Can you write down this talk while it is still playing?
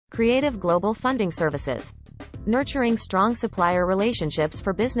Creative global funding services. Nurturing strong supplier relationships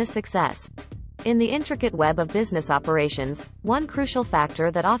for business success. In the intricate web of business operations, one crucial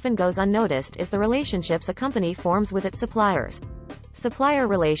factor that often goes unnoticed is the relationships a company forms with its suppliers. Supplier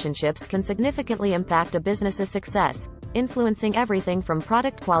relationships can significantly impact a business's success, influencing everything from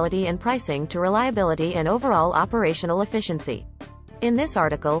product quality and pricing to reliability and overall operational efficiency. In this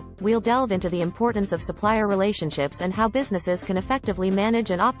article, we'll delve into the importance of supplier relationships and how businesses can effectively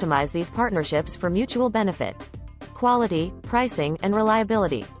manage and optimize these partnerships for mutual benefit. Quality, pricing, and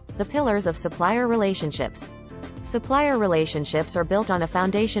reliability. The pillars of supplier relationships. Supplier relationships are built on a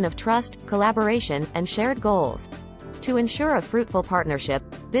foundation of trust, collaboration, and shared goals. To ensure a fruitful partnership,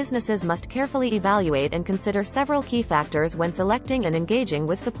 businesses must carefully evaluate and consider several key factors when selecting and engaging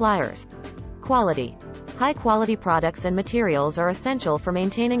with suppliers. Quality. High-quality products and materials are essential for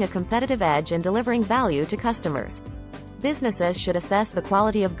maintaining a competitive edge and delivering value to customers. Businesses should assess the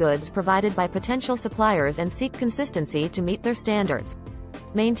quality of goods provided by potential suppliers and seek consistency to meet their standards.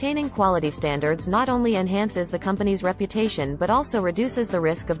 Maintaining quality standards not only enhances the company's reputation but also reduces the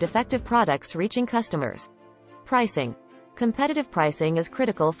risk of defective products reaching customers. Pricing. Competitive pricing is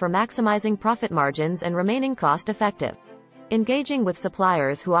critical for maximizing profit margins and remaining cost-effective. Engaging with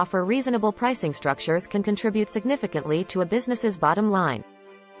suppliers who offer reasonable pricing structures can contribute significantly to a business's bottom line.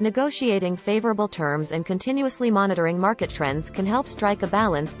 Negotiating favorable terms and continuously monitoring market trends can help strike a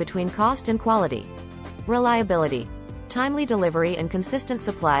balance between cost and quality. Reliability. Timely delivery and consistent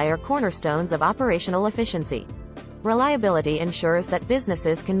supply are cornerstones of operational efficiency. Reliability ensures that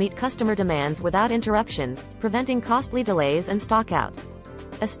businesses can meet customer demands without interruptions, preventing costly delays and stockouts.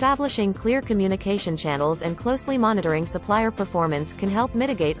 Establishing clear communication channels and closely monitoring supplier performance can help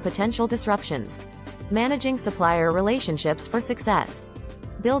mitigate potential disruptions. Managing supplier relationships for success.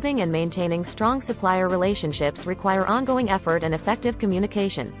 Building and maintaining strong supplier relationships require ongoing effort and effective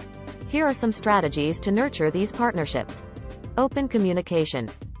communication. Here are some strategies to nurture these partnerships. Open communication.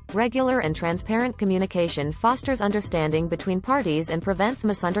 Regular and transparent communication fosters understanding between parties and prevents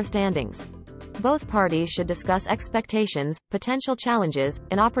misunderstandings. Both parties should discuss expectations, potential challenges,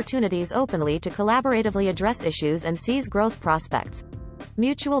 and opportunities openly to collaboratively address issues and seize growth prospects.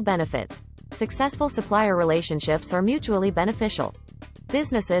 Mutual benefits. Successful supplier relationships are mutually beneficial.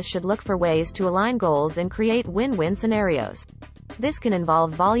 Businesses should look for ways to align goals and create win-win scenarios. This can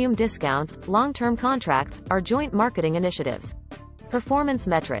involve volume discounts, long-term contracts, or joint marketing initiatives. Performance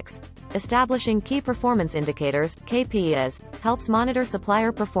metrics. Establishing key performance indicators, KPIs, helps monitor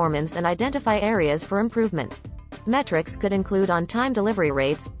supplier performance and identify areas for improvement. Metrics could include on-time delivery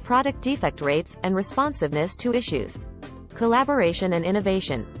rates, product defect rates, and responsiveness to issues. Collaboration and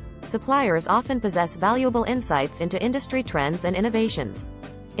innovation. Suppliers often possess valuable insights into industry trends and innovations.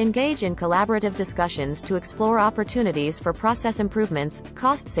 Engage in collaborative discussions to explore opportunities for process improvements,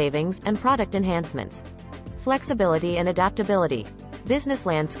 cost savings, and product enhancements. Flexibility and adaptability. Business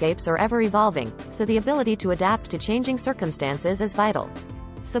landscapes are ever evolving, so the ability to adapt to changing circumstances is vital.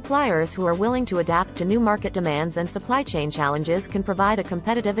 Suppliers who are willing to adapt to new market demands and supply chain challenges can provide a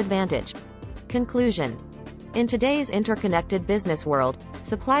competitive advantage. Conclusion. In today's interconnected business world,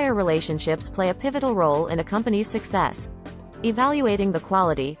 supplier relationships play a pivotal role in a company's success. Evaluating the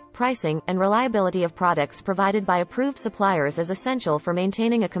quality, pricing, and reliability of products provided by approved suppliers is essential for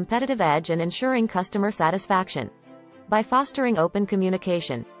maintaining a competitive edge and ensuring customer satisfaction. By fostering open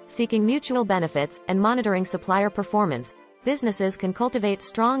communication, seeking mutual benefits, and monitoring supplier performance, businesses can cultivate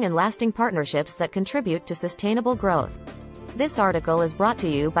strong and lasting partnerships that contribute to sustainable growth. This article is brought to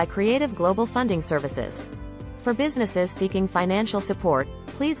you by Creative Global Funding Services. For businesses seeking financial support,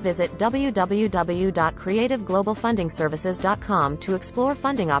 please visit www.creativeglobalfundingservices.com to explore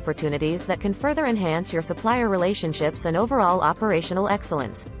funding opportunities that can further enhance your supplier relationships and overall operational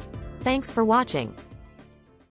excellence. Thanks for watching.